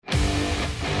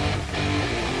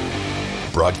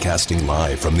Broadcasting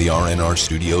live from the RNR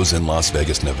studios in Las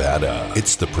Vegas, Nevada.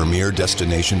 It's the premier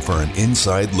destination for an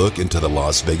inside look into the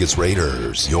Las Vegas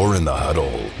Raiders. You're in the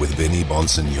Huddle with Vinny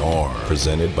Bonsignor.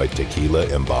 Presented by Tequila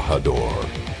Embajador.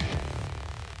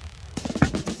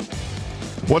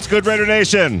 What's good, Raider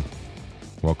Nation?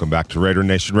 Welcome back to Raider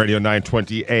Nation Radio,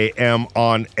 9:20 a.m.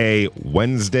 on a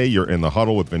Wednesday. You're in the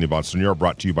Huddle with Vinny Bonsignor,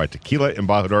 brought to you by Tequila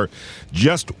Embajador.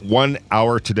 Just 1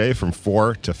 hour today from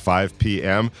 4 to 5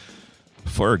 p.m.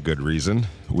 For a good reason.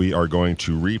 We are going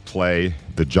to replay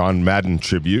the John Madden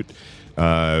tribute,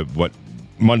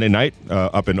 Monday night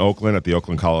up in Oakland at the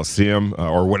Oakland Coliseum,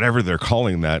 or whatever they're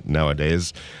calling that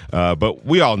nowadays. But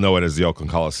we all know it as the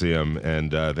Oakland Coliseum,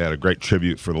 and they had a great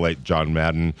tribute for the late John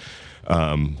Madden.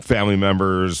 Family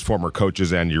members, former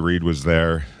coaches, Andy Reid was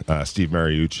there, Steve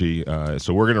Mariucci.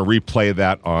 So we're going to replay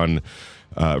that on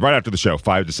right after the show,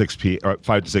 5 to 6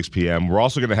 p.m. We're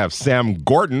also going to have Sam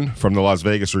Gordon from the Las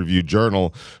Vegas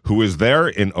Review-Journal, who is there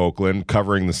in Oakland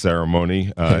covering the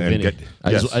ceremony. Vinny,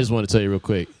 I just want to tell you real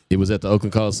quick. It was at the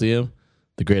Oakland Coliseum,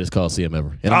 the greatest Coliseum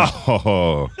ever.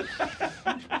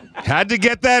 Had to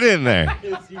get that in there.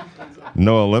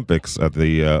 No Olympics at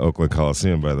the Oakland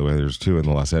Coliseum, by the way. There's two in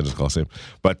the Los Angeles Coliseum.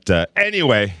 But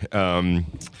anyway,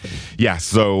 yeah.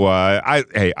 So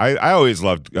I always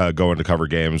loved going to cover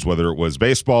games, whether it was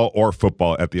baseball or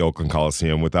football at the Oakland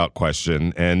Coliseum, without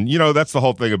question. And that's the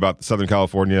whole thing about Southern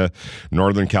California,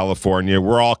 Northern California.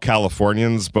 We're all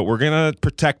Californians, but we're gonna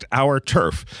protect our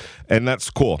turf, and that's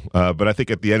cool. But I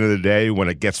think at the end of the day, when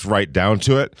it gets right down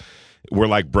to it, we're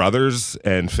like brothers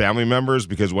and family members,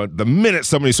 because the minute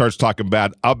somebody starts talking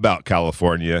bad about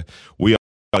California, we all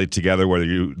rally together, whether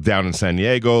you're down in San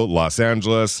Diego, Los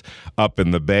Angeles, up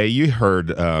in the Bay. You heard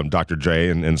Dr. Dre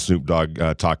and Snoop Dogg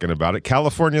talking about it.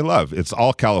 California love. It's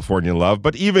all California love.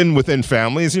 But even within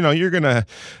families, you're going to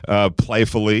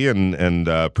playfully and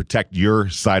protect your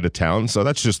side of town. So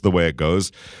that's just the way it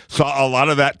goes. Saw a lot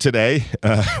of that today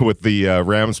with the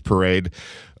Rams parade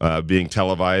being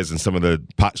televised, and some of the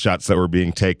pot shots that were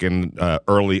being taken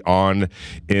early on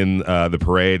in the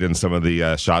parade, and some of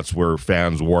the shots where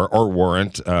fans were or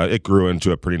weren't. It grew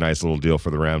into a pretty nice little deal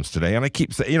for the Rams today. And I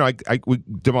keep saying,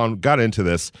 Devon got into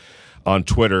this on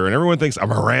Twitter, and everyone thinks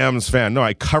I'm a Rams fan. No,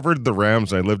 I covered the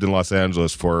Rams, and I lived in Los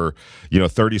Angeles for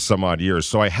 30 some odd years,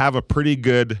 so I have a pretty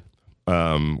good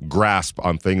grasp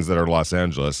on things that are Los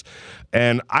Angeles,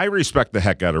 and I respect the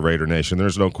heck out of Raider Nation.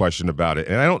 There's no question about it.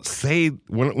 And I don't say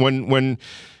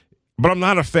but I'm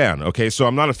not a fan. Okay, so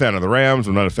I'm not a fan of the Rams.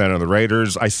 I'm not a fan of the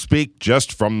Raiders. I speak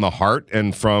just from the heart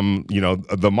and from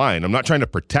the mind. I'm not trying to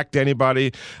protect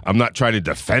anybody. I'm not trying to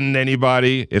defend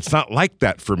anybody. It's not like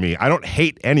that for me. I don't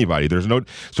hate anybody.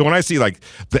 So when I see like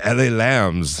the LA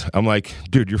Lambs, I'm like,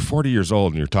 dude, you're 40 years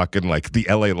old and you're talking like the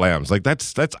LA Lambs. Like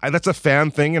that's a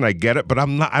fan thing, and I get it, but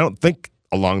I don't think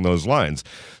along those lines.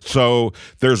 So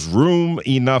there's room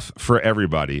enough for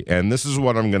everybody, and this is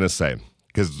what I'm going to say,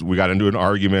 because we got into an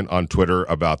argument on Twitter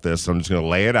about this. I'm just going to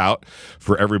lay it out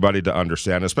for everybody to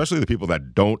understand, especially the people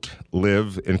that don't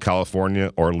live in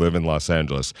California or live in Los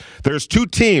Angeles. There's two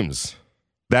teams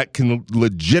that can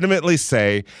legitimately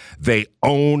say they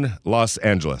own Los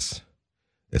Angeles.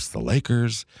 It's the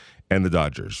Lakers and the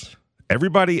Dodgers.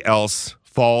 Everybody else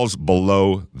falls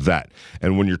below that.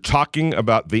 And when you're talking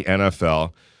about the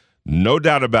NFL, no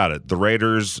doubt about it, the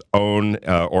Raiders own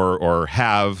or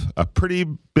have a pretty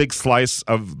big slice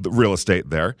of the real estate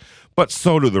there, but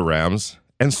so do the Rams,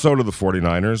 and so do the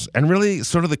 49ers, and really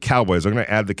so do the Cowboys. I'm going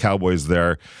to add the Cowboys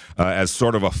there as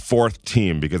sort of a fourth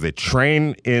team, because they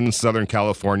train in Southern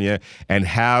California and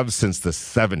have since the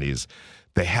 70s.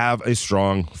 They have a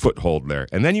strong foothold there.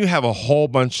 And then you have a whole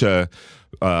bunch of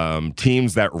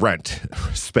teams that rent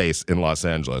space in Los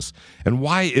Angeles. And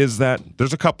why is that?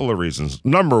 There's a couple of reasons.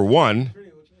 Number one,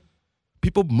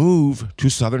 people move to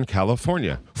Southern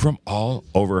California from all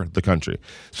over the country.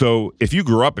 So if you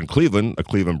grew up in Cleveland, a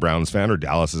Cleveland Browns fan, or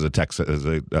Dallas as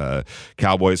a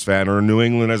Cowboys fan, or New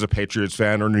England as a Patriots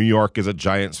fan, or New York as a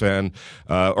Giants fan,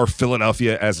 or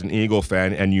Philadelphia as an Eagle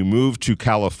fan, and you move to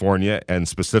California, and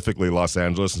specifically Los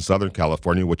Angeles and Southern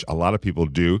California, which a lot of people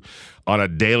do on a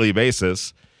daily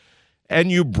basis,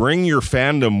 and you bring your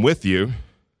fandom with you,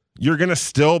 you're going to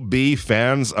still be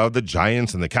fans of the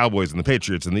Giants and the Cowboys and the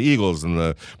Patriots and the Eagles and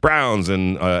the Browns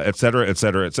and et cetera, et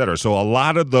cetera, et cetera. So a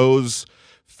lot of those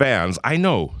fans, I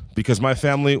know, because my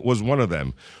family was one of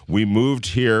them. We moved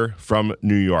here from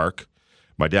New York.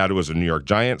 My dad was a New York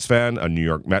Giants fan, a New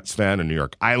York Mets fan, a New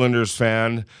York Islanders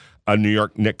fan, a New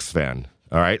York Knicks fan.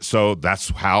 All right, so that's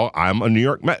how I'm a New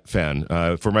York Met fan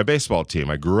for my baseball team.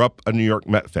 I grew up a New York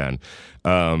Met fan.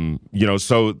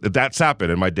 So that's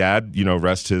happened. And my dad,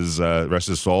 rest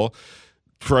his soul,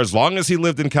 for as long as he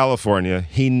lived in California,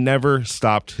 he never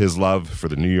stopped his love for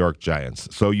the New York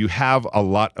Giants. So you have a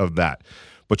lot of that.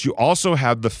 But you also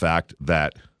have the fact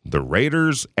that the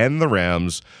Raiders and the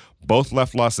Rams both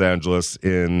left Los Angeles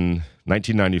in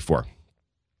 1994.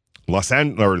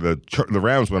 The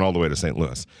Rams went all the way to St.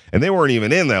 Louis. And they weren't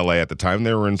even in L.A. at the time.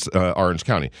 They were in Orange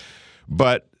County.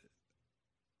 But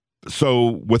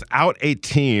so without a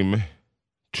team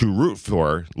to root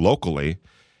for locally,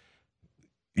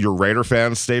 your Raider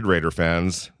fans stayed Raider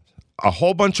fans. A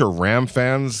whole bunch of Ram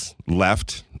fans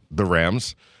left the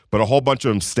Rams, but a whole bunch of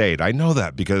them stayed. I know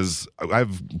that because I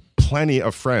have plenty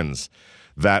of friends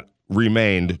that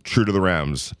remained true to the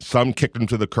Rams. Some kicked them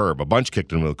to the curb. A bunch kicked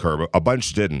them to the curb. A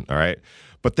bunch didn't, all right?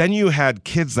 But then you had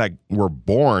kids that were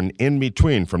born in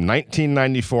between from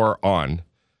 1994 on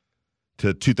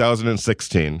to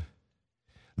 2016.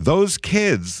 Those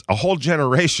kids, a whole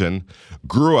generation,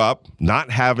 grew up not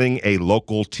having a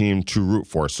local team to root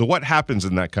for. So what happens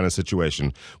in that kind of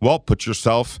situation? Well, put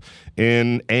yourself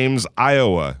in Ames,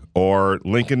 Iowa, or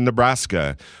Lincoln,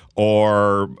 Nebraska,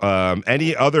 or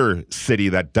any other city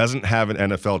that doesn't have an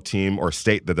NFL team or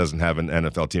state that doesn't have an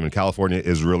NFL team. And California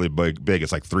is really big.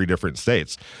 It's like 3 different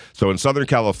states. So in Southern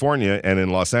California and in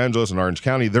Los Angeles and Orange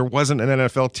County, there wasn't an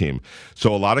NFL team.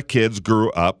 So a lot of kids grew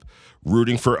up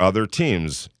rooting for other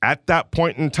teams. At that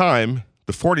point in time,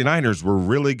 the 49ers were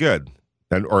really good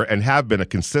and have been a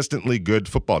consistently good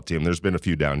football team. There's been a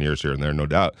few down years here and there, no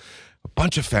doubt. A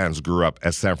bunch of fans grew up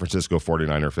as San Francisco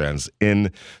 49er fans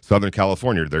in Southern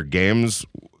California. Their games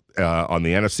on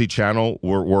the NFC channel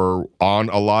were on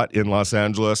a lot in Los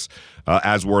Angeles,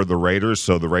 as were the Raiders.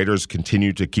 So the Raiders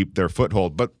continue to keep their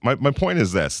foothold. But my point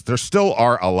is this. There still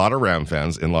are a lot of Ram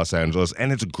fans in Los Angeles,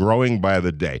 and it's growing by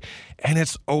the day. And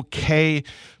it's okay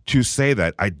to say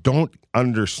that. I don't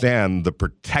understand the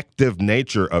protective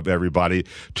nature of everybody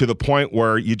to the point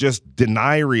where you just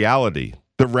deny reality.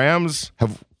 The Rams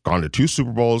have gone to 2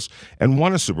 Super Bowls and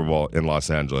won a Super Bowl in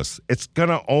Los Angeles. It's going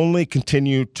to only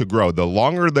continue to grow. The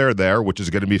longer they're there, which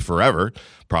is going to be forever,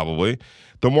 probably,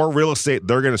 the more real estate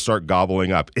they're going to start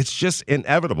gobbling up. It's just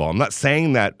inevitable. I'm not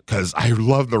saying that because I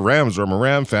love the Rams or I'm a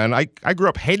Ram fan. I grew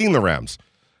up hating the Rams.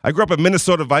 I grew up a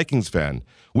Minnesota Vikings fan.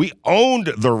 We owned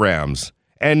the Rams,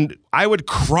 and I would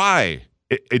cry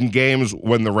in games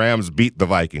when the Rams beat the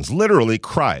Vikings. Literally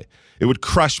cry. It would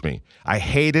crush me. I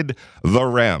hated the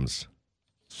Rams.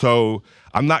 So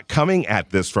I'm not coming at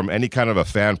this from any kind of a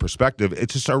fan perspective.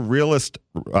 It's just a realist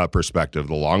perspective.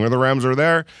 The longer the Rams are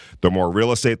there, the more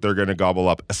real estate they're going to gobble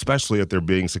up, especially if they're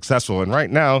being successful. And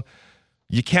right now,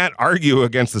 you can't argue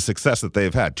against the success that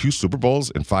they've had. 2 Super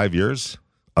Bowls in 5 years,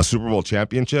 a Super Bowl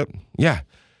championship. Yeah,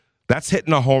 that's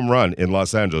hitting a home run in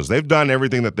Los Angeles. They've done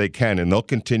everything that they can, and they'll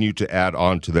continue to add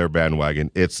on to their bandwagon.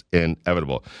 It's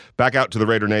inevitable. Back out to the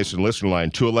Raider Nation listener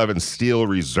line. 211 Steel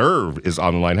Reserve is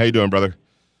on the line. How you doing, brother?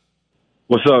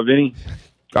 What's up, Vinny?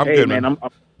 I'm good, man. I'm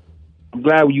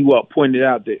glad you pointed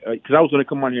out that because I was going to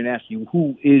come on here and ask you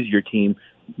who is your team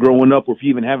growing up, or if you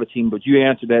even have a team. But you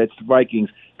answered that it's the Vikings.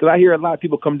 Because I hear a lot of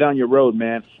people come down your road,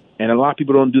 man, and a lot of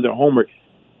people don't do their homework.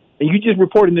 And you just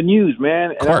reporting the news,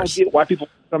 man. And I don't get why people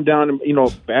come down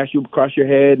and bash you across your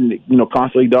head and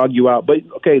constantly dog you out. But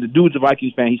okay, the dude's a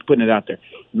Vikings fan. He's putting it out there.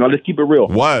 Let's keep it real.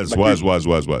 Was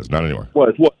not anymore.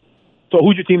 Was. So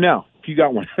who's your team now? If you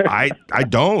got one. I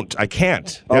don't. I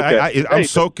can't. Okay. I'm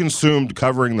so consumed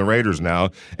covering the Raiders now.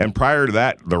 And prior to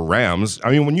that, the Rams. I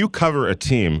mean, when you cover a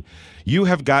team, you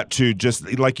have got to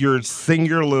just, like, you're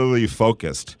singularly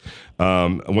focused.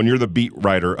 When you're the beat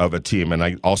writer of a team, and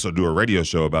I also do a radio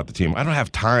show about the team, I don't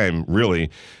have time,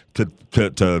 really, to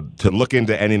look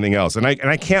into anything else. And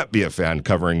I can't be a fan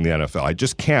covering the NFL. I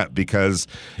just can't, because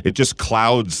it just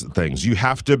clouds things. You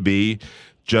have to be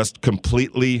just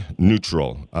completely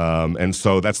neutral. And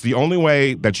so that's the only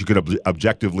way that you could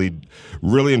objectively,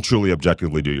 really and truly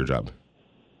objectively do your job.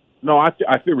 No, I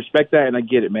feel respect that, and I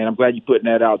get it, man. I'm glad you're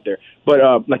putting that out there.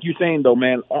 But like you're saying, though,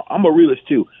 man, I'm a realist,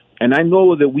 too. And I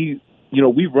know that we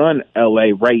run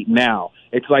L.A. right now.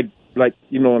 It's like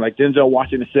Denzel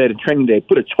Washington said in Training Day,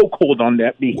 put a chokehold on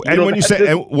that beat. And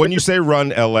when you say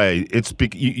run L.A.,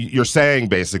 you're saying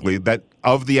basically that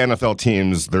of the NFL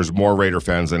teams, there's more Raider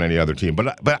fans than any other team.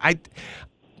 But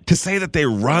to say that they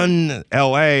run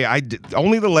L.A.,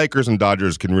 only the Lakers and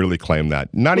Dodgers can really claim that.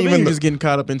 Then you're just getting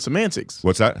caught up in semantics.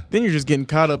 What's that? Then you're just getting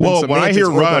caught up in semantics. When I hear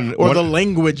run, or the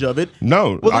language of it.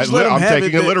 No, I'm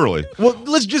taking it literally. Well,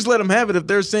 let's just let them have it if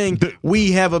they're saying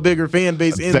we have a bigger fan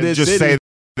base in this city.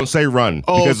 Don't say run.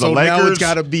 Oh, because so the Lakers, now it's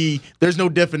got to be, there's no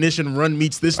definition run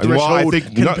meets this threshold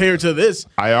compared to this.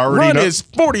 I already run know. Is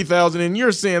 40,000, and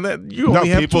you're saying that you only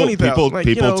have 20,000.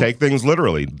 People take things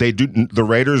literally. They do. The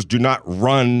Raiders do not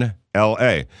run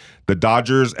L.A. The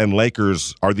Dodgers and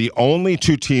Lakers are the only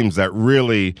two teams that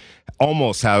really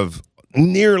almost have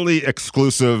nearly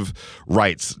exclusive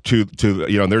rights to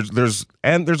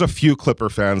there's a few Clipper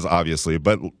fans obviously,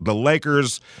 but the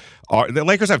Lakers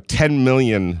have 10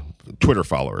 million Twitter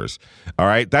followers. All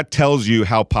right, that tells you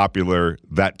how popular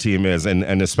that team is,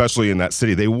 and especially in that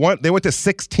city. They went to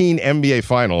 16 NBA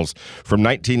finals from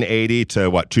 1980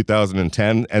 to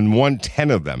 2010 and won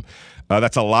 10 of them.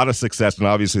 That's a lot of success, and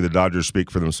obviously the Dodgers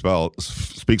speaks for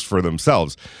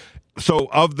themselves. So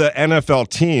of the NFL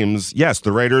teams, yes,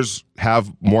 the Raiders have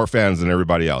more fans than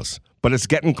everybody else, but it's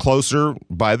getting closer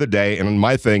by the day. And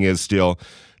my thing is still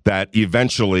that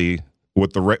eventually,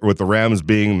 with the Rams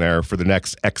being there for the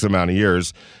next X amount of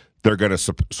years, they're going to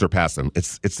surpass them.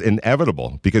 It's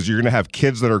inevitable, because you're going to have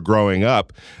kids that are growing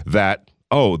up that,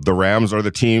 oh, the Rams are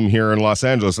the team here in Los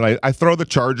Angeles. And I throw the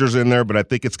Chargers in there, but I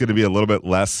think it's going to be a little bit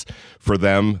less for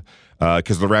them.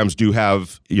 Because the Rams do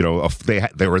have,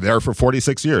 they were there for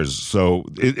 46 years. So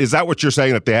is that what you're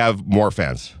saying, that they have more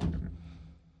fans?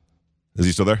 Is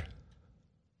he still there?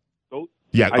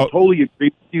 Yeah. I totally agree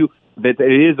with you that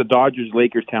it is a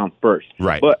Dodgers-Lakers town first.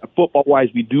 Right. But football-wise,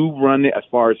 we do run it as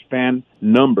far as fan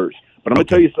numbers. But I'm going to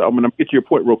tell you something. I'm going to get to your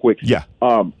point real quick. Yeah.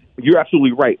 You're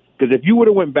absolutely right. Because if you would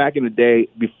have went back in the day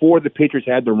before the Patriots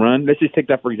had the run, let's just take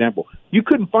that for example. You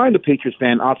couldn't find a Patriots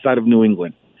fan outside of New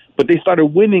England. But they started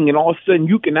winning, and all of a sudden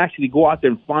you can actually go out there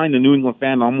and find a New England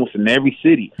fan almost in every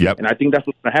city. Yep. And I think that's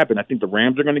what's going to happen. I think the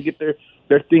Rams are going to get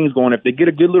their things going. If they get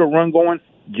a good little run going,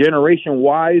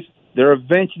 generation-wise, they're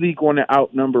eventually going to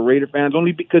outnumber Raider fans,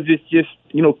 only because it's just,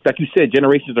 like you said,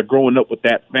 generations are growing up with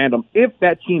that fandom if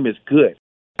that team is good.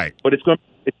 Right. But it's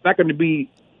not going to be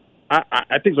 – I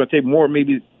think it's going to take more,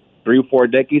 maybe 3 or 4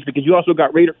 decades, because you also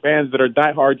got Raider fans that are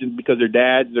diehards because their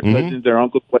dads, their cousins, their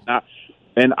uncles, whatnot.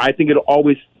 And I think it'll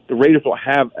always – the Raiders will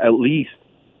have at least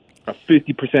a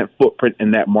 50% footprint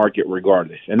in that market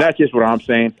regardless. And that's just what I'm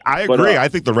saying. I agree. I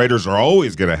think the Raiders are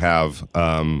always going to have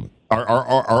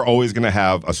are always going to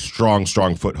have a strong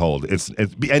foothold. It's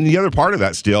and the other part of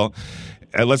that still,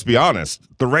 and let's be honest,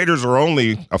 the Raiders are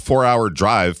only a 4-hour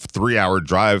drive, 3-hour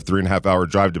drive, 3.5-hour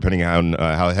drive, depending on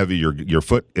how heavy your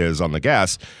foot is on the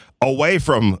gas, away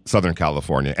from Southern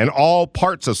California and all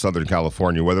parts of Southern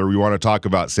California, whether we want to talk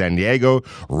about San Diego,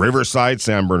 Riverside,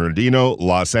 San Bernardino,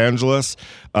 Los Angeles.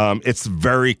 It's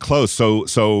very close.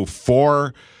 So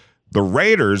for the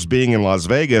Raiders being in Las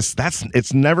Vegas,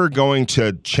 it's never going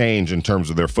to change in terms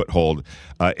of their foothold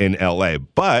in L.A.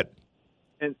 But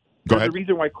go ahead. The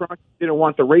reason why Kroenke didn't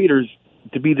want the Raiders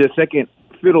to be the second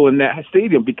fiddle in that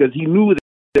stadium, because he knew that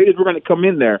the Raiders were going to come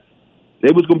in there.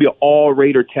 It was going to be an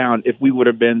all-Raider town if we would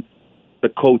have been the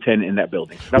co-tenant in that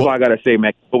building. That's all I got to say,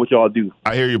 man. What y'all do.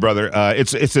 I hear you, brother.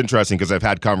 It's interesting because I've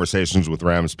had conversations with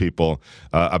Rams people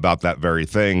about that very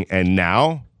thing. And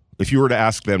now, if you were to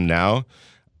ask them now,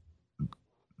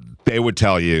 they would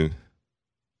tell you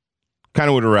kind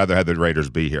of would have rather had the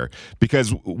Raiders be here.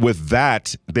 Because with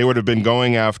that, they would have been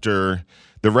going after –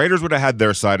 the Raiders would have had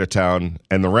their side of town,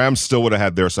 and the Rams still would have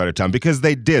had their side of town, because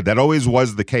they did. That always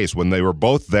was the case. When they were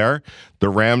both there, the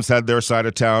Rams had their side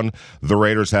of town, the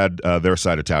Raiders had their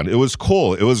side of town. It was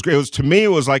cool. It was to me, it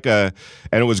was like and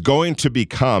it was going to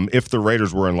become, if the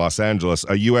Raiders were in Los Angeles,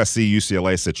 a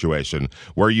USC-UCLA situation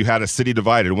where you had a city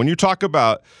divided. When you talk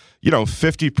about,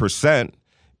 50%,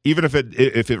 even if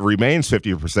it remains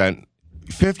 50%,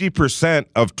 50%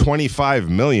 of 25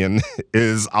 million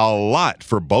is a lot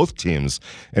for both teams.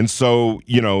 And so,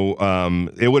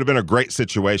 it would have been a great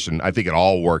situation. I think it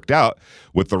all worked out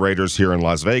with the Raiders here in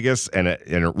Las Vegas, and it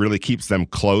really keeps them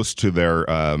close to their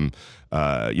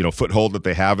foothold that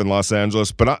they have in Los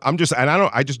Angeles. But I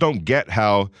just don't get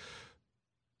how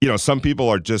some people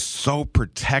are just so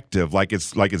protective, like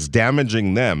it's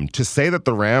damaging them. To say that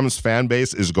the Rams fan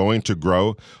base is going to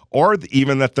grow, or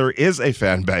even that there is a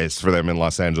fan base for them in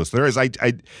Los Angeles, there is.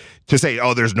 To say,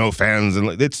 oh, there's no fans,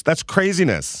 and that's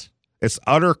craziness. It's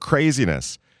utter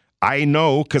craziness. I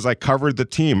know because I covered the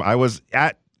team. I was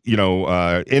at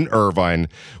in Irvine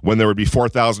when there would be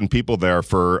 4,000 people there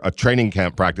for a training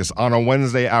camp practice on a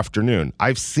Wednesday afternoon.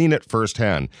 I've seen it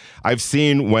firsthand. I've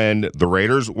seen when the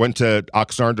Raiders went to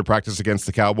Oxnard to practice against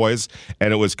the Cowboys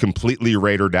and it was completely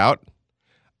Raidered out.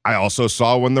 I also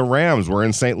saw when the Rams were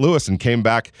in St. Louis and came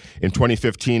back in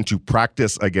 2015 to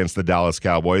practice against the Dallas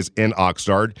Cowboys in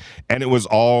Oxnard, and it was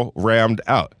all rammed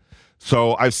out.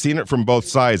 So I've seen it from both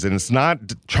sides, and it's not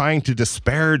trying to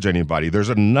disparage anybody.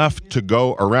 There's enough to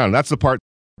go around. That's the part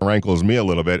that rankles me a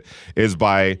little bit, is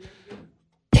by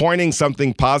pointing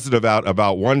something positive out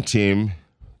about one team,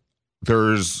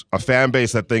 there's a fan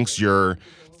base that thinks you're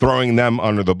throwing them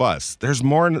under the bus. There's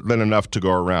more than enough to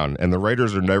go around, and the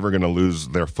Raiders are never going to lose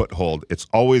their foothold. It's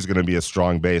always going to be a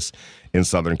strong base in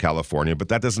Southern California, but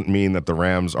that doesn't mean that the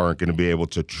Rams aren't going to be able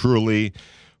to truly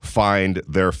find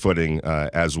their footing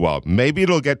as well. Maybe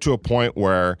it'll get to a point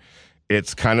where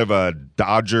it's kind of a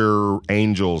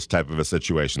Dodger-Angels type of a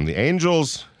situation. The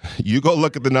Angels, you go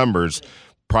look at the numbers.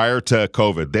 Prior to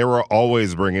COVID, they were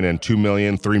always bringing in 2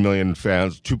 million, 3 million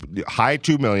fans, high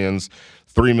 2 millions,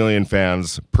 3 million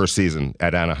fans per season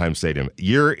at Anaheim Stadium,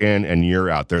 year in and year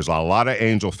out. There's a lot of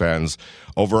Angel fans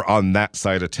over on that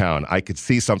side of town. I could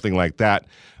see something like that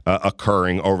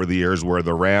occurring over the years where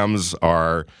the Rams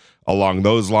are along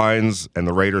those lines and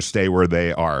the Raiders stay where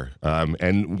they are.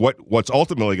 And what's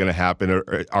ultimately going to happen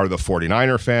are the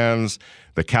 49er fans,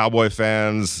 the Cowboy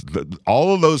fans,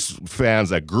 all of those fans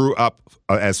that grew up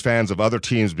as fans of other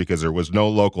teams because there was no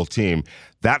local team.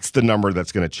 That's the number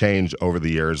that's going to change over the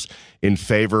years in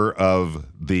favor of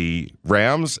the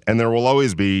Rams, and there will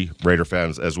always be Raider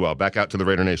fans as well. Back out to the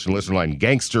Raider Nation listener line.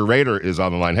 Gangster Raider is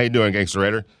on the line. How you doing, Gangster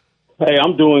Raider? Hey,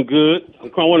 I'm doing good. I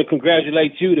want to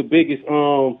congratulate you, the biggest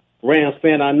Rams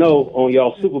fan I know, on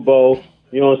y'all Super Bowl.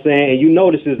 You know what I'm saying? And you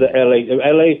know this is the LA.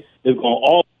 LA is going to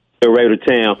all be a Raider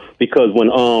town because when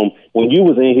you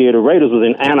was in here, the Raiders was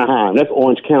in Anaheim. That's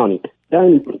Orange County.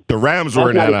 The Rams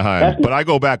were in Anaheim, but I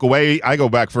go back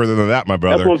further than that, my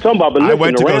brother. That's what I'm talking about. But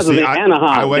listen, the Rams was in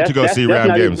Anaheim. I went to go see Ram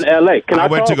games. LA. Can I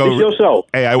went talk? It's your show.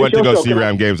 Hey, I went to go see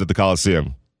Ram games at the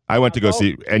Coliseum. I went to go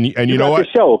see, and you know what?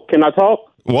 Show. Can I talk?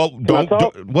 Well,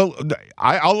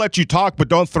 I'll let you talk, but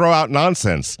don't throw out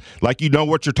nonsense. Like you know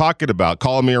what you're talking about.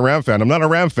 Calling me a Ram fan. I'm not a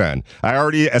Ram fan. I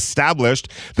already established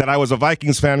that I was a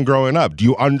Vikings fan growing up. Do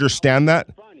you understand that?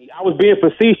 I was being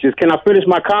facetious. Can I finish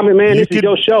my comment, man? This is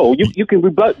your show. You can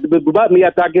rebut me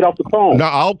after I get off the phone. No,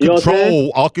 I'll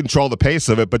control the pace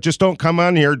of it, but just don't come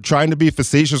on here trying to be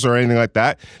facetious or anything like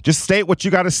that. Just state what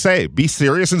you got to say. Be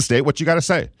serious and state what you got to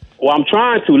say. Well, I'm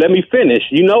trying to. Let me finish.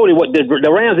 You know,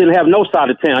 the Rams didn't have no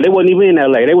side of town. They wasn't even in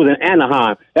L.A. They was in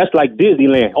Anaheim. That's like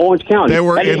Disneyland, Orange County. They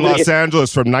were in Los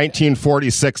Angeles from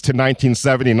 1946 to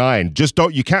 1979.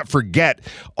 You can't forget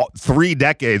 3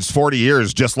 decades, 40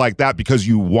 years just like that because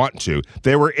you want to.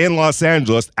 They were in Los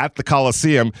Angeles at the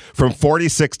Coliseum from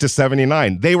 46 to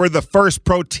 79. They were the first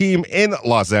pro team in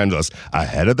Los Angeles,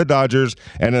 ahead of the Dodgers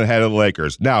and ahead of the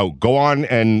Lakers. Now, go on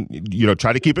and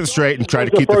try to keep it straight and try to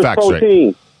keep the facts straight.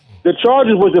 Team. The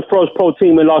Chargers was the first pro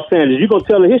team in Los Angeles. You're going to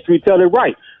tell the history, tell it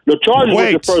right. The Chargers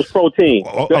was the first pro team.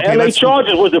 The LA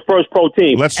Chargers was the first pro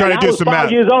team. Let's try to do some math. I was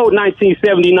 5 years old in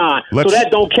 1979, so that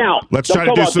don't count. Let's try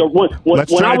to do some math.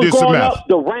 When I was growing up,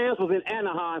 the Rams was in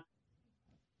Anaheim.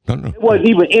 It wasn't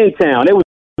even in town. It was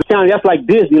county. That's like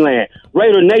Disneyland.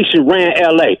 Raider Nation ran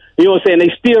LA. You know what I'm saying?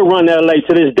 They still run LA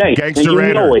to this day. Gangster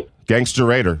Raider. Gangster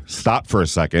Raider. Stop for a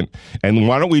second. And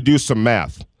why don't we do some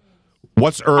math?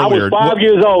 What's earlier? I was 5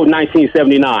 years old in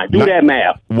 1979. Do that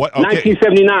math. What? Okay.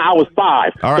 1979, I was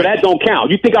 5. All right. So that don't count.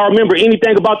 You think I remember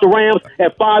anything about the Rams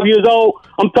at 5 years old?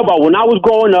 I'm talking about when I was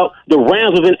growing up, the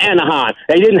Rams was in Anaheim.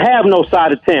 They didn't have no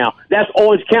side of town. That's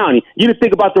Orange County. You didn't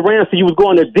think about the Rams till you was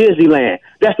going to Disneyland.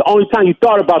 That's the only time you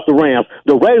thought about the Rams.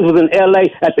 The Raiders was in L.A.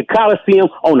 at the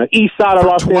Coliseum on the east side of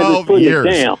Los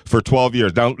Angeles. For 12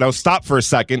 years. Now stop for a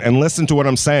second and listen to what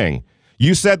I'm saying.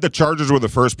 You said the Chargers were the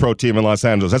first pro team in Los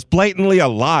Angeles. That's blatantly a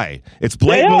lie. It's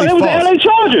blatantly false. It was the L.A.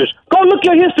 Chargers. Go look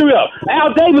your history up.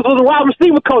 Al Davis was a wide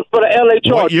receiver coach for the L.A.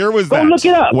 Chargers. What year was that? Go look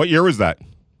it up. What year was that?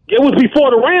 It was before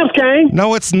the Rams came.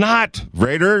 No, it's not,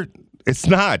 Raider. It's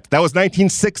not. That was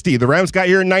 1960. The Rams got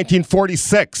here in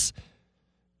 1946.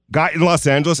 Got in Los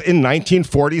Angeles in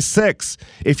 1946.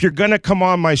 If you're going to come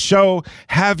on my show,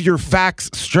 have your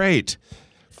facts straight.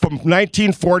 From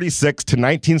 1946 to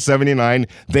 1979,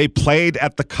 they played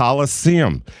at the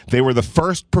Coliseum. They were the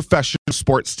first professional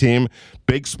sports team,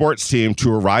 big sports team,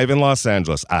 to arrive in Los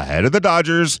Angeles, ahead of the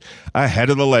Dodgers, ahead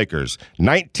of the Lakers.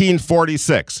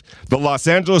 1946, the Los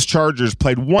Angeles Chargers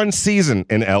played 1 season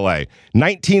in L.A.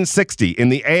 1960, in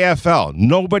the AFL,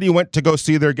 nobody went to go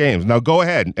see their games. Now go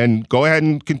ahead and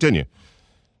continue.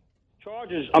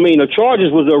 The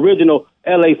Chargers was the original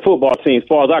L.A. football team, as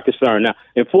far as I'm concerned. Now,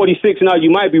 in 46, now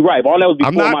you might be right. All that was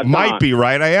before my time. Might be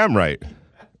right. I am right.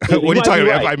 What are you talking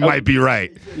about? I might be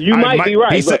right. You might be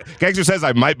right. Gangster says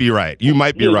I might be right. You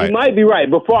might be right. You might be right.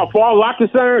 But as far as I'm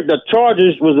concerned, the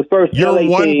Chargers was the first LA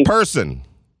team.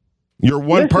 You're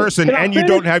one person, and you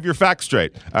don't have your facts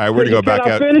straight. All right, we're going to go back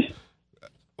out. Can I finish?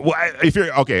 Well, if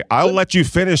you're okay, I'll let you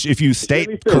finish if you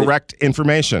state correct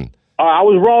information. I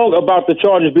was wrong about the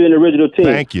Chargers being the original team.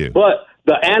 Thank you. But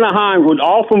the Anaheim was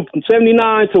all from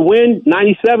 79 to win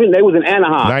 97. They was in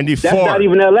Anaheim. 94. That's not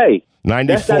even L.A.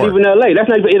 94. That's not even L.A. That's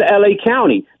not even L.A.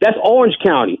 County. That's Orange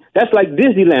County. That's like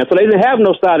Disneyland. So they didn't have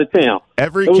no side of town.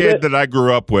 Every kid that I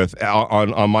grew up with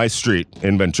on my street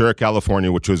in Ventura,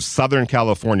 California, which was Southern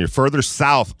California, further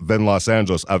south than Los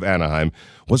Angeles of Anaheim,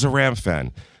 was a Rams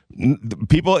fan.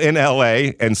 People in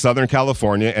L.A. and Southern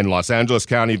California and Los Angeles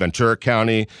County, Ventura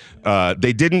County,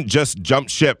 they didn't just jump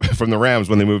ship from the Rams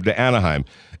when they moved to Anaheim.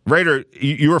 Raider,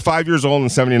 you were 5 years old in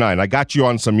 79. I got you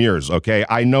on some years, okay?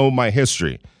 I know my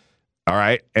history. All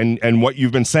right. And what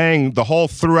you've been saying the whole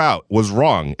throughout was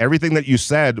wrong. Everything that you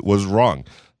said was wrong.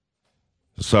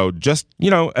 So just,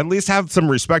 at least have some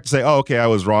respect to say, oh, okay, I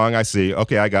was wrong. I see.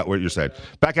 Okay, I got what you're saying.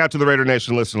 Back out to the Raider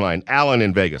Nation listen line. Alan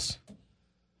in Vegas.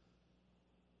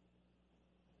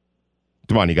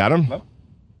 Come on, you got him? Hello?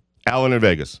 Alan in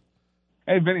Vegas.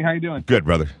 Hey, Vinny, how you doing? Good,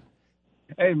 brother.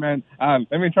 Hey, man,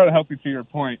 let me try to help you to your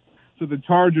point. So the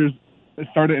Chargers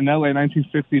started in L.A. in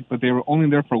 1950, but they were only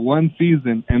there for one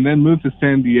season and then moved to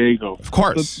San Diego. Of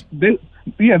course.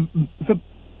 So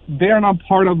they are not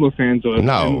part of Los Angeles.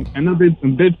 No.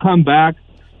 And they've come back,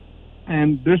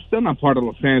 and they're still not part of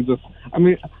Los Angeles. I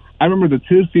mean, I remember the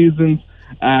 2 seasons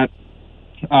at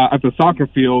the soccer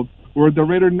field where the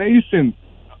Raider Nation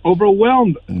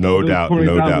overwhelmed. No doubt.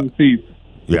 Seats.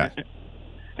 Yeah.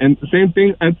 And the same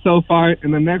thing at SoFi,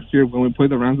 and the next year when we play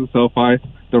the Rams at SoFi,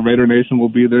 the Raider Nation will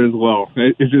be there as well.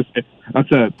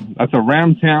 That's a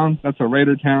Ram town. That's a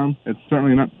Raider town. It's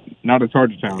certainly not a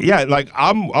Charger town. Yeah, like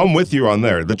I'm with you on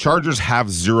there. The Chargers have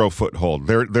 0 foothold.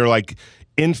 They're like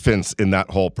infants in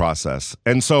that whole process,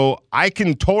 and so I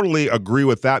can totally agree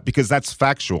with that because that's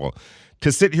factual.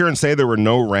 To sit here and say there were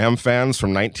no Ram fans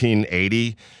from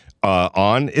 1980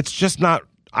 on, it's just not.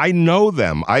 I know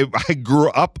them. I grew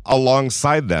up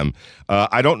alongside them.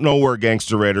 I don't know where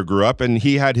Gangster Raider grew up, and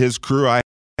he had his crew. I had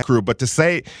my crew. But to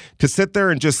sit there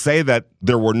and just say that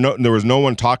there was no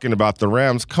one talking about the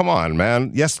Rams, come on,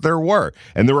 man. Yes, there were,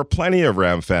 and there were plenty of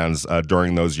Ram fans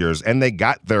during those years, and they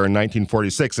got there in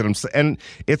 1946. And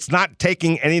it's not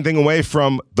taking anything away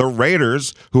from the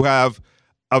Raiders, who have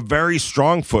a very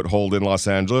strong foothold in Los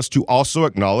Angeles, to also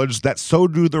acknowledge that so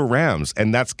do the Rams,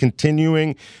 and that's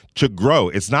continuing to grow.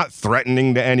 It's not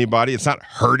threatening to anybody. It's not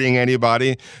hurting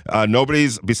anybody.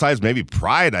 Nobody's, besides maybe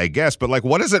pride, I guess, but like,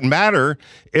 what does it matter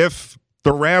if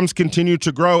the Rams continue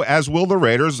to grow, as will the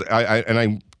Raiders? And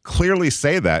I clearly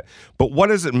say that, but what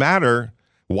does it matter?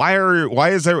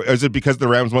 Is it because the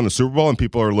Rams won the Super Bowl and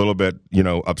people are a little bit,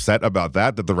 upset about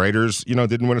that the Raiders,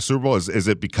 didn't win a Super Bowl? Is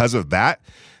it because of that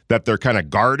they're kind of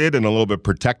guarded and a little bit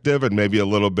protective and maybe a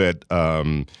little bit,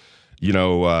 taking it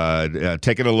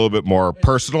a little bit more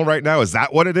personal right now? Is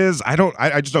that what it is?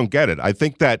 I just don't get it. I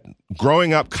think that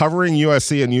growing up covering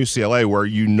USC and UCLA, where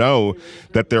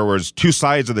that there was 2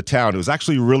 sides of the town, it was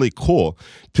actually really cool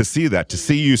to see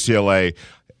UCLA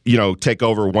take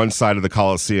over one side of the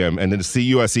Coliseum, and then to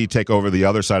see USC take over the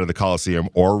other side of the Coliseum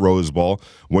or Rose Bowl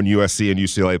when USC and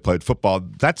UCLA played football.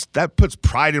 That puts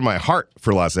pride in my heart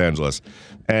for Los Angeles.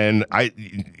 And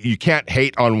you can't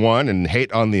hate on one and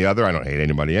hate on the other. I don't hate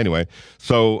anybody anyway.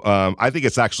 So I think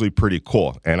it's actually pretty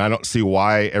cool. And I don't see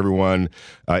why everyone,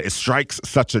 it strikes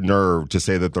such a nerve to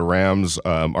say that the Rams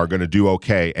are going to do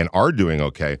okay and are doing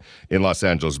okay in Los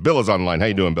Angeles. Bill is online. How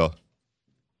you doing, Bill?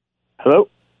 Hello.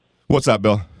 What's up,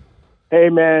 Bill? Hey,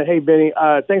 man. Hey, Benny.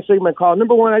 Thanks for taking my call.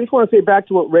 Number one, I just want to say back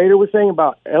to what Raider was saying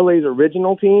about LA's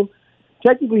original team.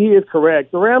 Technically, he is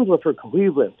correct. The Rams were for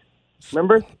Cleveland.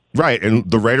 Remember? Right, and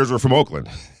the Raiders were from Oakland.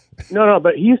 No,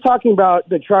 but he's talking about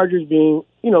the Chargers being,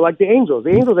 like the Angels. The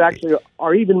Angels actually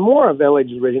are even more of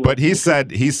LA's original. But he said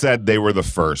they were the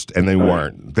first, and they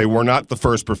weren't. They were not the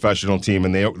first professional team,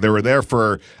 and they were there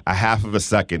for a half of a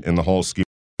second in the whole scheme.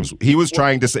 He was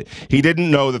trying to say he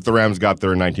didn't know that the Rams got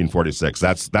there in 1946.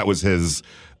 That was his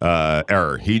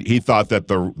error. He thought that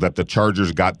the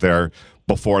Chargers got there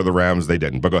before the Rams. They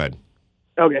didn't. But go ahead.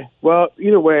 Okay. Well,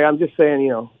 either way, I'm just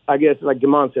saying, I guess like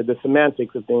Damon said, the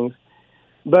semantics of things.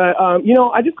 But,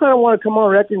 I just kind of want to come on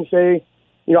record and say,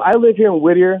 I live here in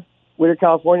Whittier,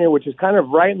 California, which is kind of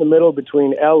right in the middle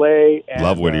between L.A. and...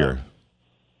 Love Whittier.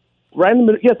 Right in the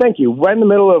middle. Yeah, thank you. Right in the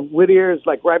middle of Whittier is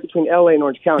like right between L.A. and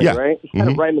Orange County, yeah. Right? It's kind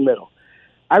of right in the middle.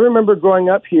 I remember growing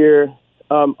up here,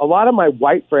 a lot of my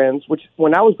white friends, which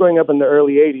when I was growing up in the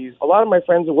early 80s, a lot of my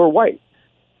friends were white.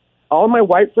 All of my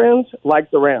white friends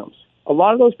liked the Rams. A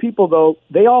lot of those people, though,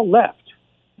 they all left.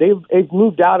 They've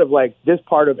moved out of, like, this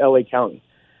part of L.A. County.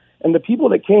 And the people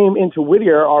that came into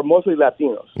Whittier are mostly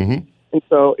Latinos. Mm-hmm. And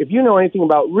so if you know anything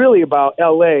about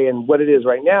L.A. and what it is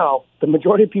right now, the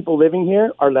majority of people living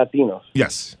here are Latinos.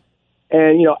 Yes.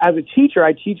 And, as a teacher,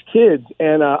 I teach kids,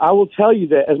 and I will tell you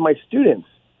that as my students,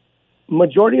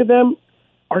 majority of them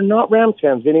are not Rams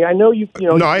fans, Vinny. I know you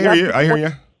know. No, I hear you. I hear you.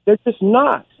 They're just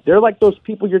not. They're like those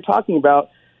people you're talking about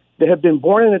that have been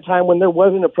born in a time when there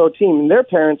wasn't a pro team, and their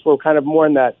parents were kind of more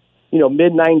in that,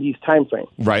 mid-'90s time frame.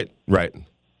 Right.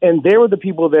 And they were the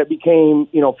people that became,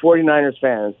 49ers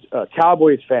fans,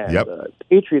 Cowboys fans, Yep.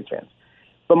 Patriots fans.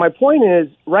 But my point is,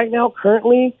 right now,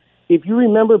 currently, if you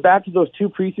remember back to those 2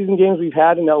 preseason games we've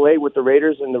had in L.A. with the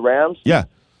Raiders and the Rams, Yeah.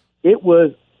 it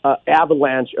was an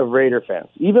avalanche of Raider fans.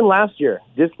 Even last year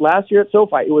at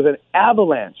SoFi, it was an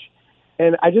avalanche.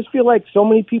 And I just feel like so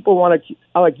many people want to,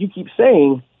 like you keep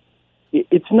saying,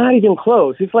 it's not even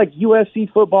close. It's like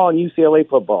USC football and UCLA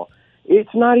football.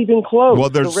 It's not even close. Well,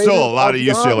 there's still a lot of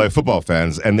UCLA football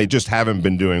fans, and they just haven't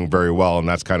been doing very well, and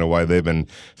that's kind of why they've been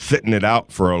sitting it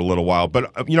out for a little while.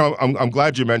 But, I'm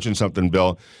glad you mentioned something,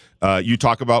 Bill. You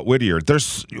talk about Whittier.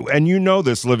 And you know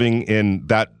this living in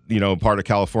that, part of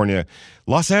California.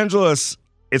 Los Angeles,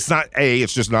 it's not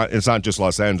just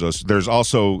Los Angeles. There's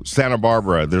also Santa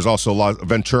Barbara. There's also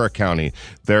Ventura County.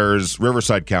 There's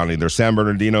Riverside County. There's San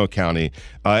Bernardino County.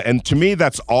 And to me,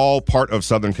 that's all part of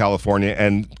Southern California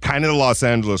and kind of the Los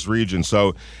Angeles region.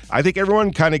 So I think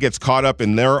everyone kind of gets caught up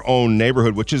in their own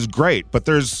neighborhood, which is great. But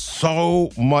there's so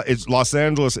much. Los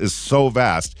Angeles is so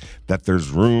vast that there's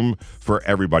room for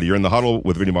everybody. You're in the Huddle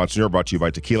with Vinny Bonsignore, brought to you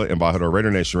by Tequila and Bajato, Raider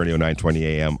Nation Radio, 920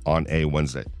 a.m. on a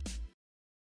Wednesday.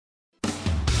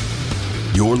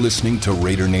 You're listening to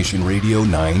Raider Nation Radio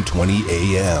 920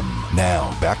 AM.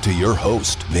 Now, back to your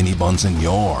host, Vinny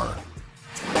Bonsignore.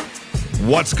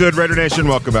 What's good, Raider Nation?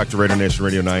 Welcome back to Raider Nation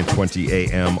Radio 920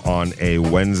 AM on a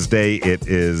Wednesday. It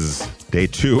is day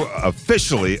 2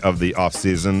 officially of the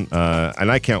offseason, and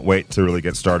I can't wait to really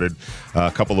get started.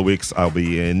 A couple of weeks I'll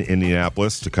be in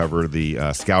Indianapolis to cover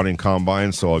the scouting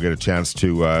combine, so I'll get a chance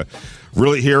to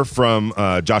really hear from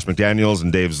Josh McDaniels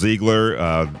and Dave Ziegler.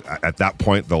 At that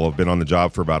point, they'll have been on the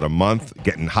job for about a month,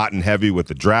 getting hot and heavy with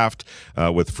the draft,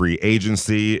 with free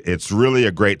agency. It's really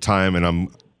a great time, and I'm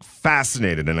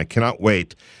fascinated, and I cannot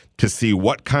wait to see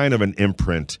what kind of an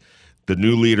imprint the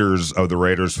new leaders of the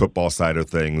Raiders football side of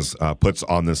things puts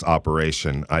on this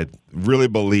operation. I really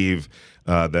believe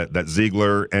that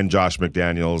Ziegler and Josh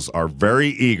McDaniels are very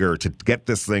eager to get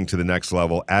this thing to the next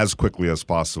level as quickly as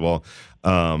possible.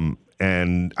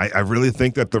 And I really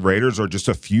think that the Raiders are just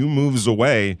a few moves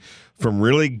away from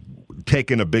really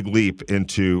taking a big leap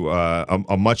into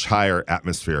a much higher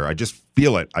atmosphere. I just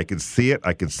feel it. I can see it.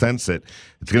 I can sense it.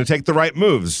 It's going to take the right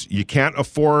moves. You can't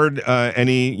afford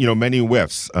many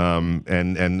whiffs.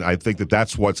 And I think that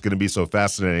that's what's going to be so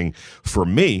fascinating for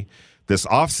me this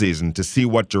offseason, to see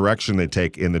what direction they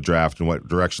take in the draft and what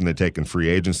direction they take in free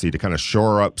agency to kind of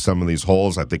shore up some of these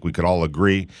holes. I think we could all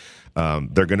agree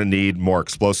they're going to need more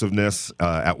explosiveness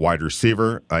at wide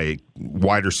receiver, a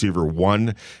wide receiver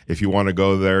 1. If you want to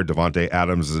go there, Devontae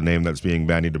Adams is a name that's being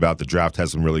bandied about. The draft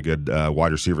has some really good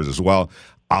wide receivers as well.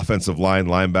 Offensive line,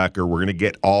 linebacker, we're going to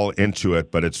get all into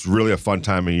it, but it's really a fun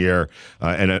time of year.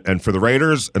 And for the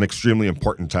Raiders, an extremely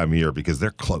important time of year because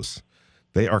they're close.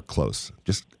 They are close,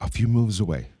 just a few moves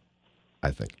away,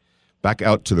 I think. Back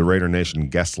out to the Raider Nation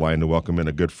guest line to welcome in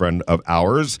a good friend of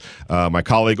ours, my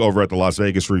colleague over at the Las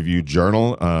Vegas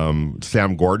Review-Journal,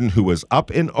 Sam Gordon, who was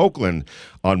up in Oakland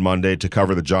on Monday to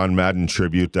cover the John Madden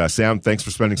tribute. Sam, thanks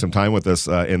for spending some time with us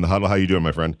in the huddle. How you doing,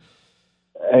 my friend?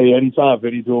 Hey, anytime,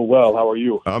 Vinny. Doing well. How are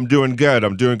you? I'm doing good.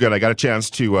 I got a chance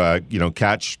to,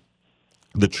 catch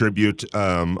the tribute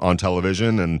on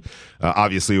television, and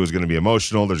obviously it was going to be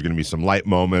emotional. There's going to be some light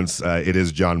moments. It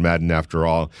is John Madden after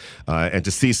all, and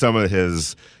to see some of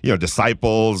his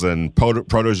disciples and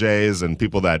proteges and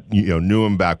people that knew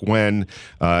him back when,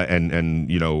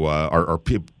 are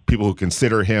people who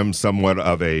consider him somewhat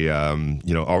of a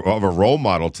of a role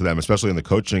model to them, especially in the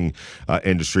coaching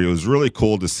industry. It was really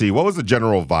cool to see. What was the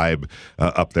general vibe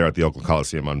up there at the Oakland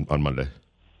Coliseum on Monday?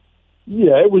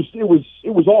 Yeah, it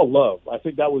was all love. I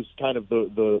think that was kind of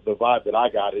the vibe that I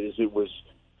got. It was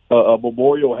a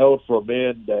memorial held for a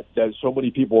man that so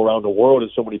many people around the world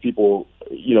and so many people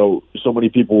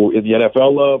in the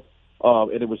NFL love.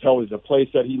 And it was held in a place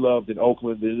that he loved in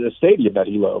Oakland, in a stadium that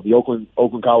he loved, the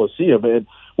Oakland Coliseum. And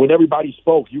when everybody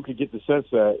spoke, you could get the sense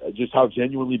that just how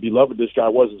genuinely beloved this guy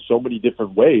was in so many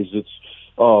different ways. It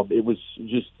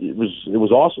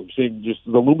was awesome seeing just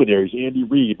the luminaries, Andy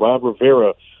Reid, Ron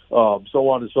Rivera, so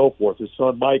on and so forth. His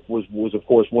son Mike was of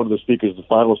course one of the speakers, the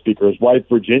final speaker. His wife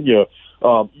Virginia.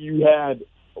 You had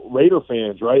Raider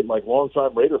fans, right? Like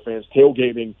longtime Raider fans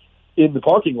tailgating in the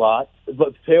parking lot,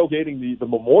 but tailgating the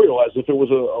memorial as if it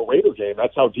was a Raider game.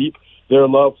 That's how deep their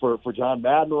love for John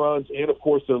Madden runs, and of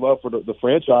course their love for the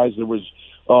franchise. There was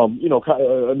kind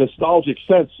of a nostalgic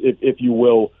sense, if you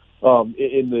will,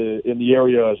 in the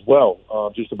area as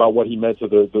well, just about what he meant to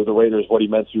the Raiders, what he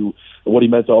meant to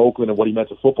Oakland, and what he meant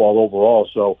to football overall.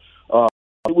 So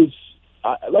it was,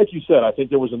 like you said, I think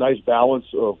there was a nice balance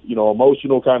of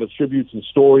emotional kind of tributes and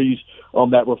stories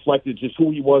that reflected just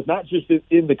who he was, not just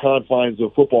in the confines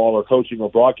of football or coaching or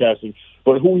broadcasting,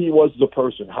 but who he was as a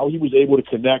person, how he was able to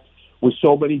connect with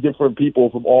so many different people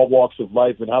from all walks of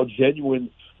life, and how genuine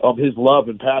his love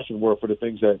and passion were for the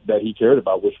things that he cared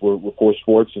about, which were, of course,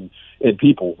 sports and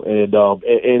people. And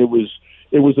it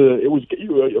was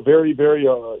a very, very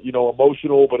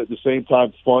emotional, but at the same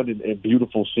time fun and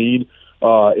beautiful scene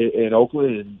in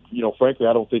Oakland. And frankly,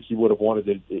 I don't think he would have wanted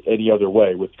it any other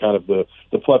way, with kind of the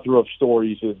plethora of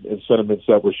stories and sentiments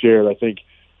that were shared. I think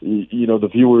the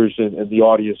viewers and the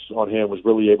audience on hand was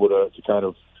really able to kind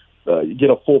of get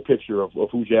a full picture of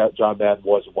who John Madden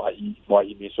was and why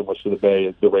he means so much to the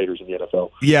Bay, the Raiders, and the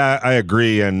NFL. Yeah, I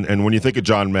agree. And when you think of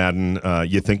John Madden,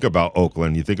 you think about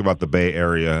Oakland, you think about the Bay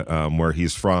Area, where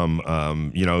he's from.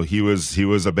 He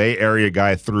was a Bay Area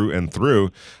guy through and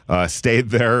through. Stayed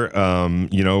there,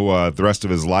 the rest of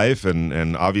his life,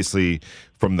 and obviously,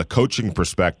 from the coaching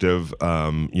perspective,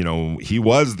 he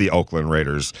was the Oakland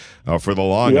Raiders for the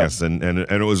longest, and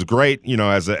it was great,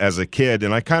 as a kid,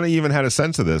 and I kind of even had a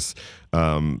sense of this,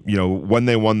 when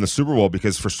they won the Super Bowl,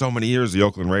 because for so many years the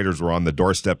Oakland Raiders were on the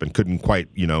doorstep and couldn't quite,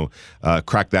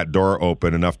 crack that door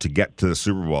open enough to get to the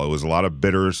Super Bowl. It was a lot of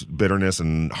bitterness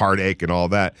and heartache and all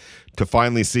that. To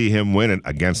finally see him win it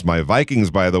against my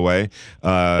Vikings, by the way,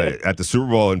 at the Super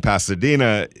Bowl in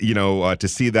Pasadena, to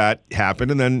see that happen.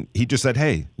 And then he just said,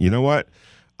 hey, you know what?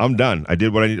 I'm done. I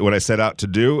did what I set out to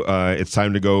do. It's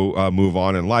time to go move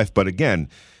on in life. But again,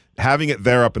 having it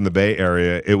there up in the Bay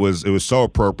Area, it was so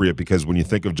appropriate, because when you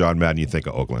think of John Madden, you think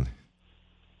of Oakland.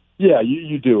 Yeah,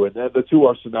 you do. And the two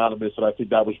are synonymous, and I think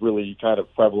that was really kind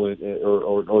of prevalent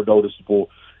or noticeable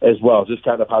as well, just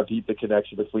kind of how deep the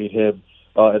connection between him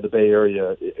in the Bay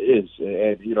Area is.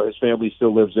 And, his family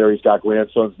still lives there. He's got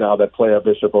grandsons now that play at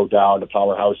Bishop O'Dowd, a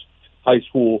powerhouse high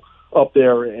school up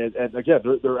there. And again,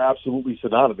 they're absolutely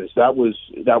synonymous. That was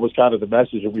kind of the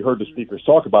message, and we heard the speakers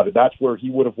talk about it. That's where he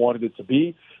would have wanted it to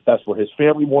be. That's where his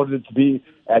family wanted it to be,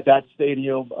 at that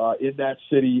stadium, in that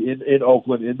city, in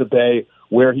Oakland, in the Bay,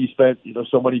 where he spent,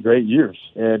 so many great years.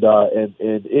 And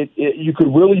you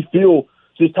could really feel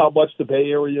just how much the Bay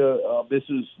Area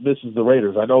misses the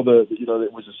Raiders. I know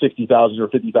it was a 60,000 or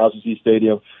 50,000 seat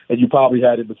stadium, and you probably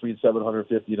had in between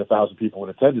 750 and 1,000 people in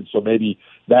attendance. So maybe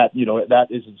that that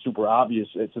isn't super obvious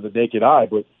to the naked eye,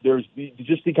 but there's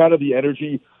just the kind of the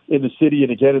energy in the city,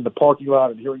 and again in the parking lot,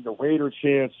 and hearing the Raider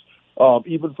chants,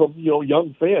 even from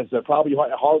young fans that probably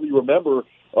hardly remember.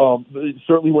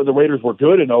 Certainly when the Raiders were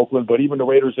good in Oakland, but even the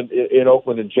Raiders in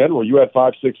Oakland in general, you had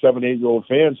 5, 6, 7, 8-year-old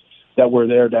fans that were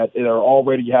there that are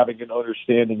already having an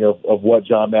understanding of what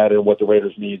John Madden and what the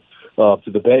Raiders need to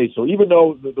the Bay. So even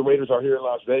though the Raiders are here in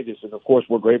Las Vegas, and of course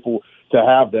we're grateful to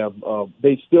have them,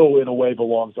 they still in a way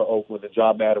belong to Oakland, and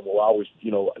John Madden will always,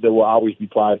 there will always be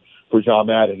pride for John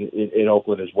Madden in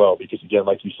Oakland as well, because again,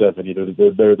 like you said, Vinny,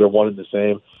 they're one and the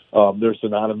same. They're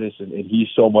synonymous, and he's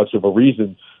so much of the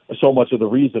reason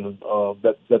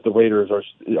that the Raiders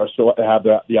are still have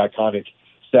the iconic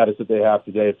status that they have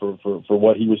today for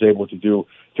what he was able to do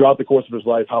throughout the course of his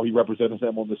life, how he represented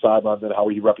them on the sideline, and how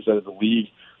he represented the league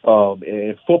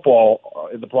in football,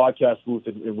 in the broadcast booth,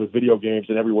 and with video games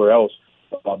and everywhere else.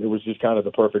 It was just kind of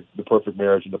the perfect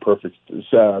marriage and the perfect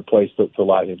place to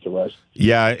lie him to rest.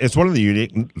 Yeah, it's one of the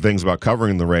unique things about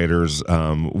covering the Raiders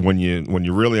when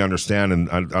you really understand, and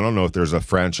I don't know if there's a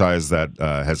franchise that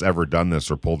has ever done this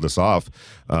or pulled this off,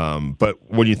 but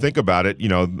when you think about it,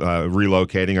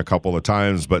 relocating a couple of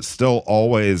times, but still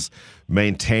always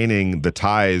maintaining the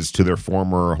ties to their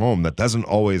former home. That doesn't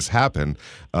always happen,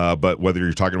 but whether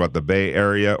you're talking about the Bay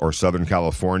Area or Southern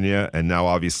California, and now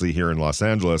obviously here in Las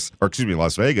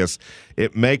Vegas,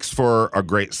 it makes for a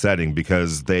great setting,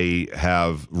 because they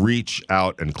have reach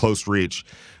out and close reach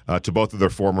to both of their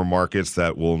former markets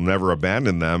that will never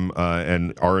abandon them,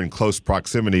 and are in close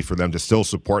proximity for them to still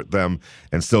support them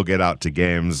and still get out to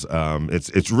games.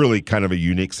 It's really kind of a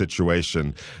unique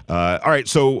situation. All right,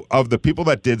 so of the people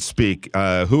that did speak,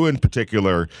 who in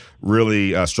particular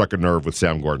really struck a nerve with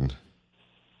Sam Gordon?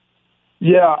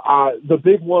 Yeah, the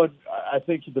big one, I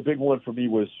think the big one for me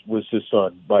was his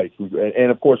son, Mike,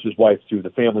 and of course his wife too,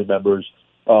 the family members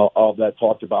that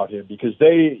talked about him, because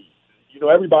they,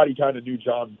 everybody kind of knew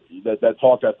John, that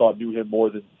talked, I thought, knew him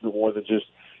more than just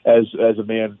as a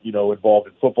man, involved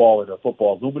in football and a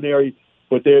football luminary.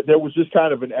 But there was just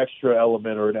kind of an extra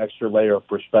element or an extra layer of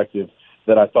perspective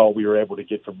that I thought we were able to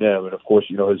get from them. And of course,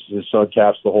 his son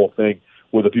caps the whole thing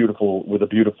with a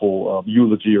beautiful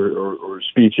eulogy or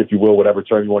speech, if you will, whatever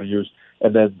term you want to use,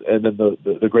 and then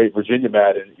the great Virginia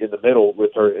Madden in the middle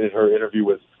with her in her interview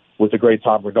with the great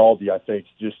Tom Rinaldi. I think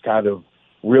just kind of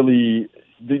really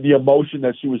the emotion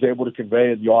that she was able to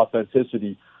convey and the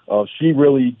authenticity. She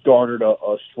really garnered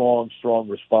a strong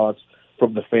response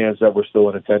from the fans that were still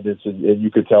in attendance, and you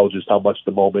could tell just how much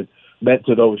the moment meant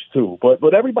to those two.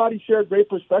 But everybody shared great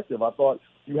perspective. I thought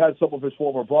you had some of his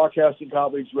former broadcasting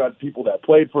colleagues, you had people that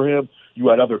played for him, you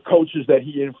had other coaches that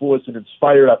he influenced and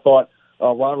inspired. I thought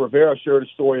Ron Rivera shared a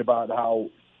story about how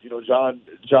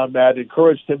John Madden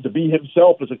encouraged him to be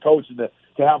himself as a coach and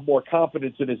to have more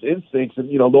confidence in his instincts. And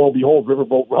lo and behold,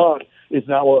 Riverboat Ron is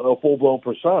now a full-blown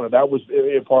persona. That was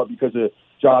in part because of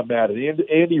John Madden. And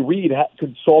Andy Reid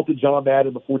consulted John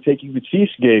Madden before taking the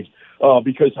Chiefs gig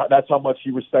because that's how much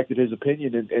he respected his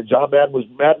opinion. And John Madden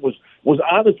was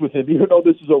honest with him, even though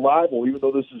this is a rival, even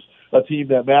though this is a team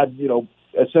that Madden,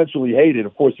 essentially hated.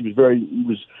 Of course, he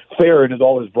was fair in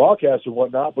all his broadcasts and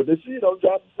whatnot. But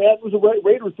John Madden was a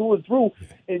Raider through and through,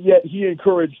 and yet he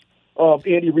encouraged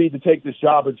Andy Reid to take this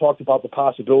job and talked about the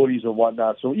possibilities and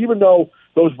whatnot. So even though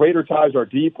those Raider ties are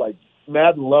deep, like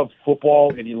Madden loved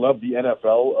football and he loved the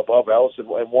NFL above else and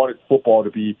wanted football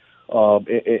to be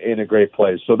in a great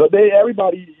place. So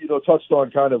everybody touched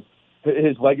on kind of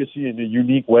his legacy in a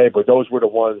unique way, but those were the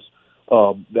ones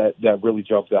that really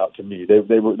jumped out to me.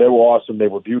 They were awesome. They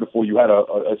were beautiful. You had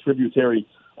a tributary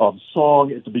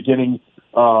song at the beginning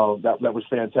that was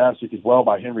fantastic as well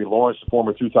by Henry Lawrence, the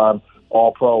former two-time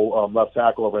All-Pro left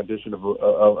tackle, a rendition of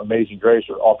Amazing Grace,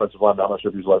 or offensive lineman. I'm not sure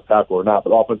if he was left tackle or not,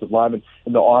 but offensive lineman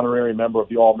and the honorary member of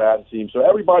the All-Madden team. So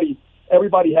everybody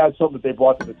had something that they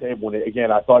brought to the table. And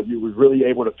again, I thought you were really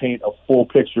able to paint a full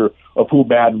picture of who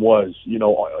Madden was,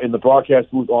 in the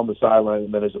broadcast booth, on the sideline,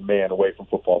 and then as a man away from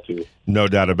football too. No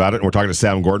doubt about it. And we're talking to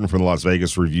Sam Gordon from the Las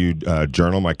Vegas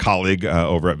Review-Journal, my colleague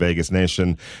over at Vegas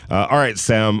Nation. All right,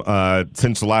 Sam,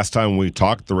 since the last time we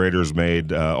talked, the Raiders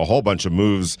made a whole bunch of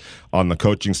moves on the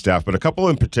coaching staff, but a couple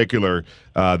in particular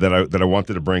that I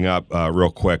wanted to bring up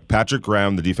real quick. Patrick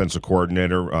Graham, the defensive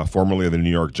coordinator, formerly of the New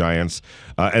York Giants,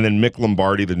 and then Mick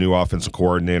Lombardi, the new offensive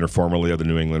coordinator, formerly of the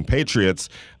New England Patriots.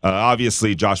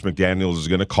 Obviously, Josh McDaniels is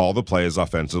going to call the plays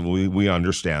offensively. We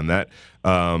understand that.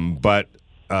 But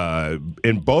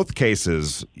in both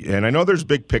cases, and I know there's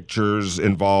big pictures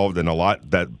involved and a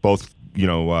lot that both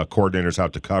coordinators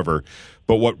have to cover,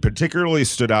 but what particularly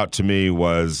stood out to me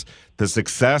was the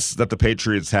success that the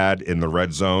Patriots had in the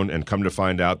red zone, and come to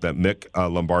find out that Mick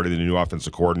Lombardi, the new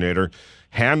offensive coordinator,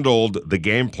 handled the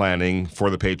game planning for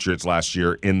the Patriots last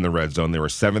year in the red zone. They were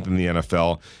 7th in the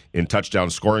NFL in touchdown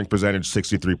scoring percentage,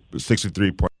 63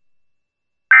 points.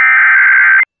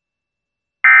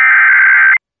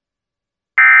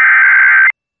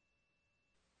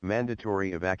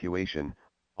 Mandatory evacuation.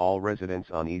 All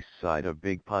residents on east side of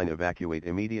Big Pine evacuate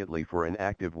immediately for an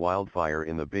active wildfire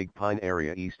in the Big Pine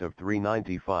area east of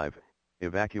 395.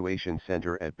 Evacuation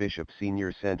center at Bishop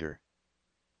Senior Center.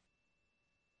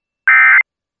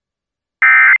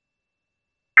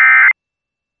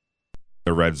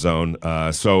 The red zone.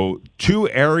 So two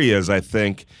areas, I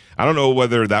think, I don't know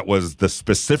whether that was the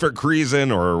specific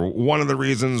reason or one of the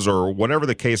reasons or whatever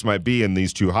the case might be in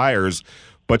these two hires,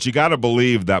 but you got to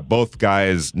believe that both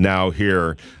guys now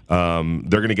here, they're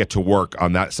going to get to work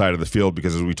on that side of the field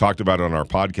because, as we talked about on our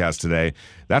podcast today,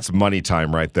 that's money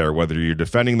time right there, whether you're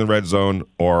defending the red zone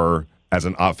or as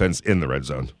an offense in the red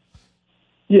zone.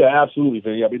 Yeah, absolutely,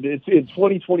 Vinny. I mean, it's in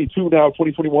 2022 now,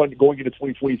 2021, going into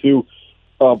 2022.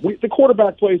 The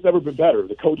quarterback play has never been better.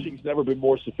 The coaching's never been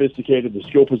more sophisticated. The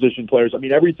skill position players, I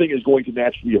mean, everything is going to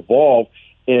naturally evolve.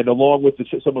 And along with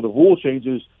some of the rule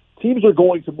changes, teams are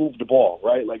going to move the ball,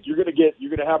 right? Like you're going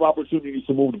to have opportunities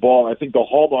to move the ball. And I think the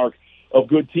hallmark of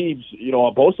good teams,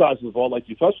 on both sides of the ball, like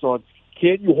you touched on,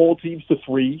 can you hold teams to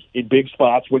 3 in big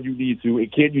spots when you need to,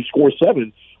 and can you score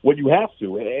 7 when you have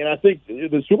to? And I think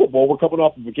the Super Bowl, we're coming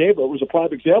off of a game, but it was a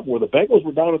prime example where the Bengals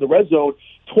were down in the red zone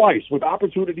twice with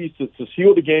opportunities to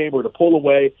seal the game or to pull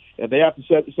away, and they have to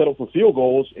settle for field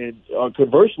goals. And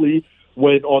conversely,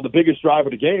 when on the biggest drive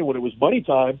of the game, when it was money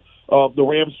time, the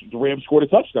Rams scored a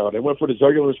touchdown. They went for the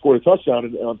jugular and scored a touchdown,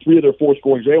 and on 3 of their 4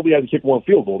 scorings, they only had to kick 1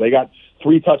 field goal. They got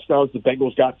 3 touchdowns. The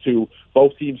Bengals got 2.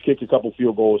 Both teams kicked a couple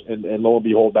field goals, and lo and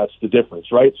behold, that's the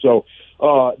difference, right? So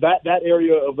that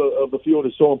area of the field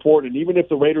is so important. And even if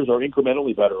the Raiders are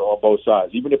incrementally better on both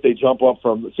sides, even if they jump up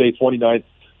from, say, 29th,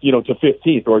 to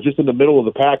 15th, or just in the middle of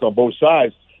the pack on both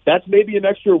sides, that's maybe an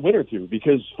extra win or two,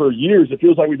 because for years, it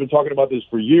feels like we've been talking about this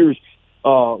for years,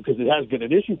 because it has been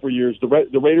an issue for years. The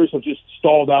Raiders have just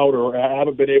stalled out or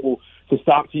haven't been able to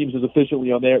stop teams as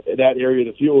efficiently on that area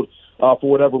of the field for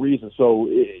whatever reason. So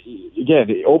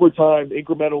again, over time,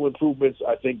 incremental improvements,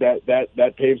 I think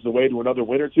that paves the way to another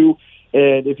win or two.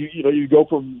 And if you go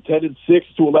from 10-6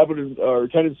 to 11 or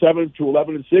 10-7 to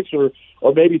 11-6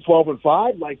 or maybe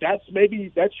 12-5, like that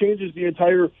changes the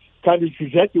entire kind of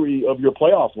trajectory of your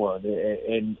playoff run.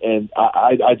 And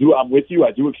I'm with you.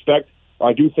 I do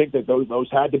think that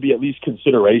those had to be at least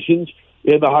considerations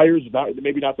in the hires,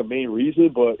 maybe not the main reason,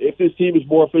 but if this team is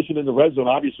more efficient in the red zone,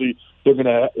 obviously they're going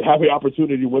to have the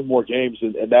opportunity to win more games,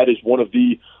 and that is one of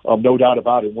the, no doubt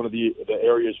about it, one of the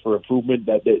areas for improvement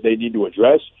that they need to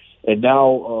address. And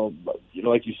now,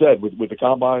 like you said, with the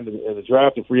combine and the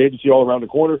draft and free agency all around the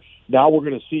corner, now we're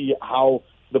going to see how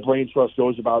the Brain Trust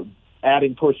goes about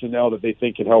adding personnel that they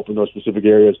think can help in those specific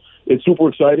areas. It's super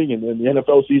exciting, and the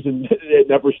NFL season, it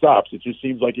never stops. It just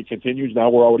seems like it continues. Now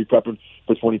we're already prepping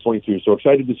for 2022. So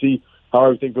excited to see how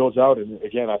everything builds out. And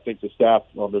again, I think the staff,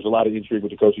 there's a lot of intrigue with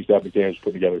the coaching staff McDaniel's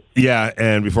put together. Yeah,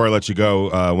 and before I let you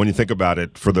go, when you think about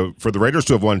it, for the Raiders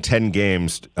to have won 10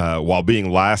 games while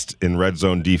being last in red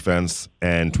zone defense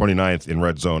and 29th in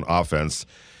red zone offense,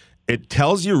 it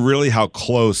tells you really how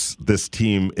close this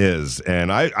team is. And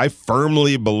I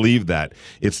firmly believe that.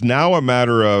 It's now a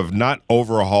matter of not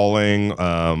overhauling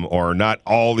or not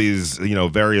all these,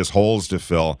 various holes to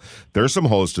fill. There's some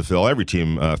holes to fill. Every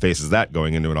team faces that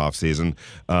going into an offseason.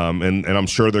 And I'm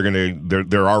sure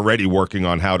they're already working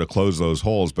on how to close those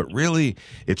holes. But really,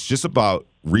 it's just about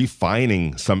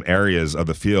refining some areas of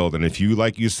the field. And if you,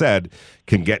 like you said,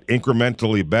 can get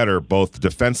incrementally better both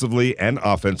defensively and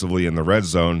offensively in the red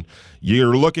zone,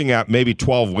 you're looking at maybe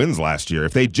 12 wins last year.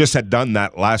 If they just had done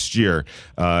that last year,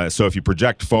 so if you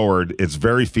project forward, it's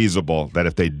very feasible that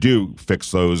if they do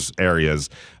fix those areas,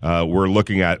 we're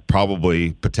looking at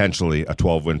probably potentially a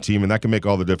 12-win team, and that can make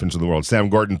all the difference in the world. Sam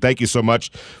Gordon, thank you so much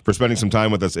for spending some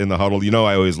time with us in the huddle.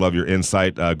 I always love your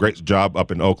insight. Great job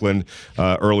up in Oakland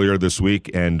earlier this week,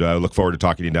 and look forward to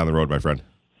talking to you down the road, my friend.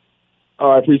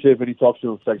 I appreciate it, Vinny. Talk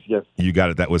soon. Thanks again. You got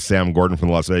it. That was Sam Gordon from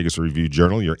the Las Vegas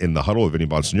Review-Journal. You're in the huddle with Vinny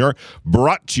Bonsignor,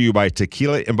 brought to you by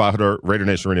Tequila Embajador, Raider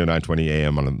Nation Radio 920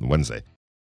 AM on Wednesday.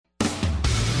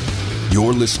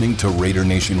 You're listening to Raider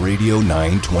Nation Radio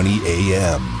 920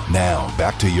 AM. Now,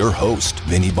 back to your host,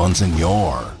 Vinny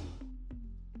Bonsignor.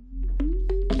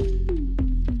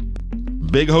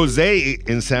 Big Jose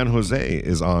in San Jose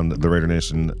is on the Raider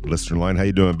Nation listener line. How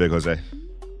you doing, Big Jose?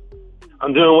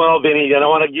 I'm doing well, Vinny, and I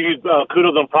want to give you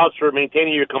kudos and props for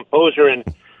maintaining your composure and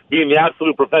being the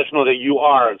absolute professional that you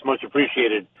are. It's much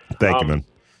appreciated. Thank you, man.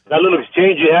 That little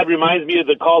exchange you had reminds me of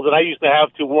the calls that I used to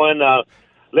have to one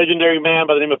legendary man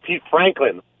by the name of Pete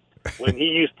Franklin when he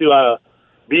used to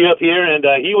be up here, and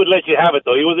he would let you have it,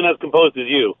 though. He wasn't as composed as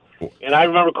you. And I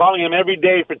remember calling him every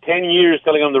day for 10 years,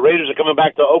 telling him the Raiders are coming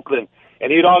back to Oakland,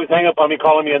 and he'd always hang up on me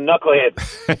calling me a knucklehead.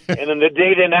 And then the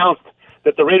day they announced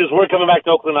that the Raiders were coming back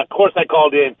to Oakland, of course I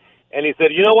called in, and he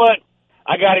said, you know what?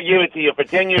 I got to give it to you. For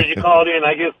 10 years you called in.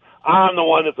 I guess I'm the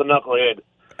one that's a knucklehead.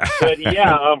 But,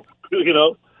 yeah,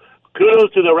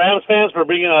 kudos to the Rams fans for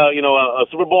bringing a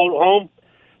Super Bowl home.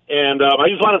 And I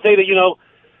just want to say that,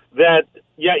 that,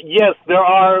 yes, the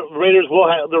Raiders will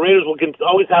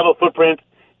always have a footprint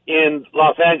in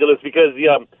Los Angeles because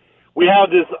we have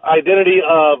this identity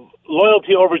of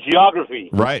loyalty over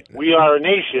geography. Right. We are a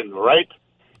nation, right?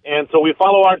 And so we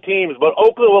follow our teams, but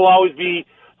Oakland will always be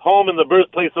home in the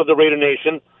birthplace of the Raider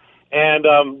Nation. And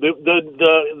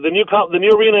the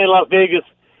new arena in Las Vegas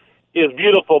is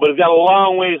beautiful, but it's got a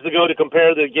long ways to go to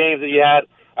compare the games that you had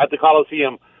at the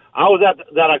Coliseum. I was at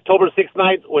that October 6th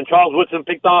night when Charles Woodson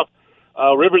picked off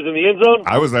Rivers in the end zone.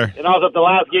 I was there. And I was at the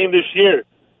last game this year,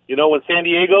 when San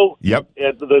Diego,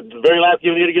 at the very last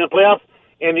game of the year to get in the playoffs.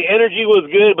 And the energy was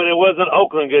good, but it wasn't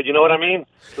Oakland good. You know what I mean?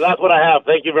 So that's what I have.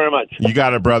 Thank you very much. You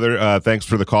got it, brother. Thanks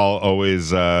for the call.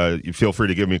 Always you feel free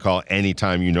to give me a call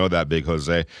anytime you know that, Big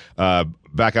Jose.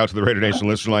 Back out to the Raider Nation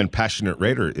listener line. Passionate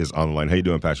Raider is on the line. How you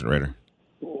doing, Passionate Raider?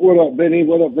 What up, Benny?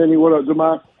 What up, Benny? What up,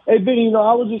 Jamal? Hey, Benny,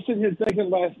 I was just sitting here thinking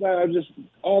last night. I was just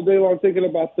all day long thinking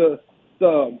about the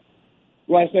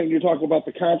last night you were talking about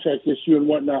the contract issue and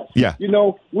whatnot. Yeah.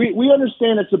 We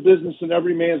understand it's a business and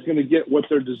every man's going to get what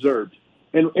they're deserved.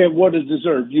 And what is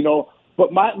deserved,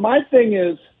 But my thing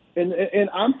is, and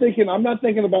I'm not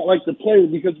thinking about like the player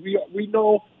because we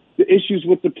know the issues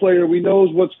with the player. We know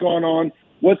what's gone on,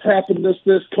 what's happened, this,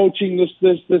 coaching,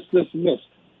 this, and this.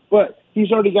 But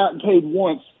he's already gotten paid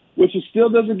once, which still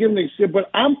doesn't give him an excuse. But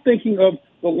I'm thinking of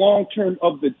the long term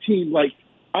of the team. Like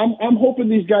I'm hoping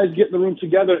these guys get in the room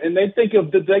together and they think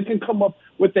of that they can come up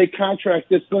with a contract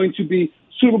that's going to be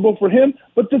suitable for him,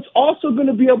 but that's also going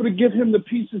to be able to give him the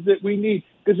pieces that we need.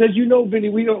 Because as you know, Vinny,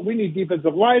 we need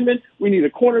defensive linemen, we need a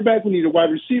cornerback, we need a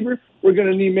wide receiver. We're going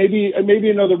to need maybe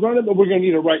another runner, but we're going to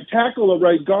need a right tackle, a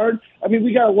right guard. I mean,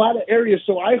 we got a lot of areas.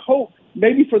 So I hope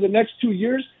maybe for the next 2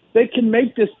 years they can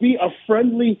make this be a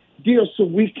friendly deal so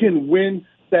we can win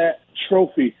that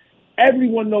trophy.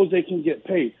 Everyone knows they can get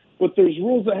paid, but there's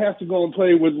rules that have to go in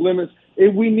play with limits,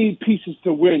 and we need pieces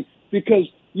to win. Because,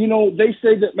 you know, they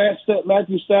say that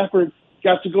Matthew Stafford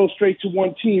got to go straight to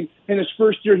one team. In his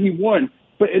first year, he won.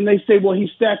 And they say, well, he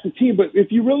stacked the team. But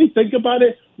if you really think about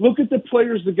it, look at the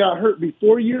players that got hurt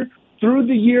before year, through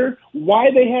the year, why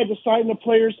they had to sign the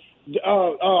players.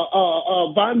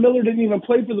 Von Miller didn't even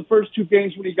play for the first 2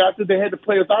 games when he got there. They had to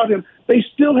play without him. They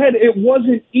still had – it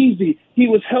wasn't easy. He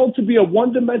was held to be a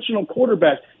one-dimensional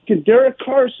quarterback. Can Derek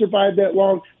Carr survive that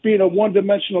long being a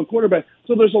one-dimensional quarterback?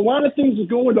 So there's a lot of things that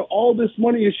go into all this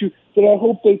money issue that I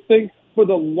hope they think for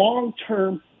the long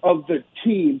term of the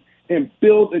team and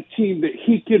build a team that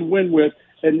he can win with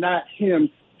and not him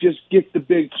just get the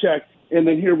big check. And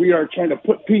then here we are trying to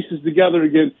put pieces together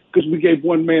again because we gave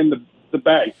one man the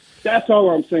bag. That's all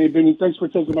I'm saying, Vinny. Thanks for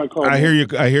taking my call. I hear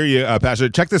you, Pastor.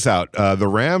 Check this out. The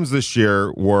Rams this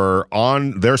year were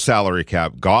on their salary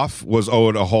cap. Goff was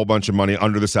owed a whole bunch of money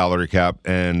under the salary cap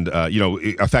and,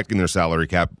 affecting their salary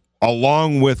cap,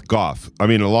 along with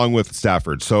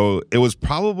Stafford. So it was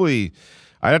probably,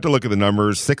 I'd have to look at the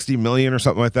numbers, $60 million or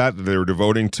something like that they were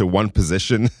devoting to one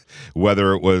position,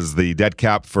 whether it was the dead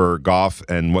cap for Goff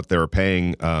and what they were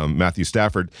paying Matthew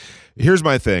Stafford. Here's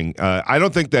my thing. I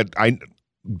don't think that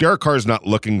Derek Carr is not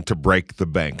looking to break the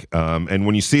bank. And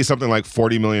when you see something like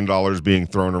 $40 million being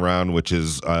thrown around, which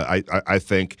is, I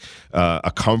think,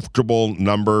 a comfortable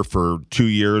number for 2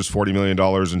 years, $40 million in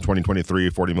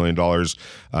 2023, $40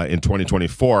 million in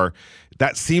 2024,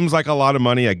 that seems like a lot of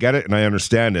money. I get it and I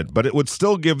understand it, but it would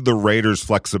still give the Raiders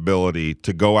flexibility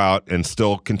to go out and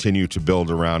still continue to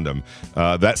build around them.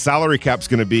 That salary cap's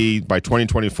going to be, by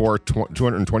 2024,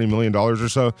 $220 million or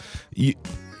so.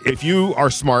 If you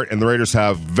are smart, and the Raiders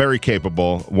have very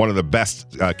capable, one of the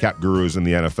best cap gurus in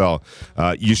the NFL,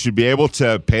 you should be able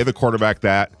to pay the quarterback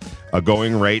that a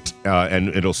going rate, and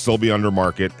it'll still be under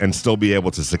market and still be able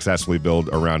to successfully build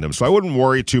around him. So I wouldn't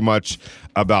worry too much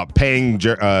about paying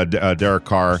Derek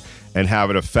Carr and have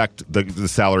it affect the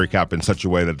salary cap in such a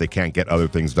way that they can't get other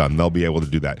things done. They'll be able to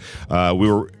do that.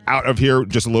 We were out of here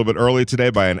just a little bit early today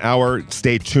by an hour.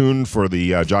 Stay tuned for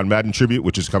the John Madden tribute,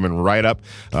 which is coming right up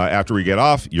after we get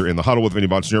off. You're in the Huddle with Vinny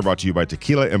Bonsignore, brought to you by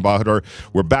Tequila Embajador.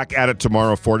 We're back at it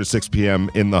tomorrow, 4 to 6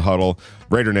 p.m. in the Huddle.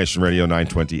 Raider Nation Radio,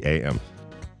 920 a.m.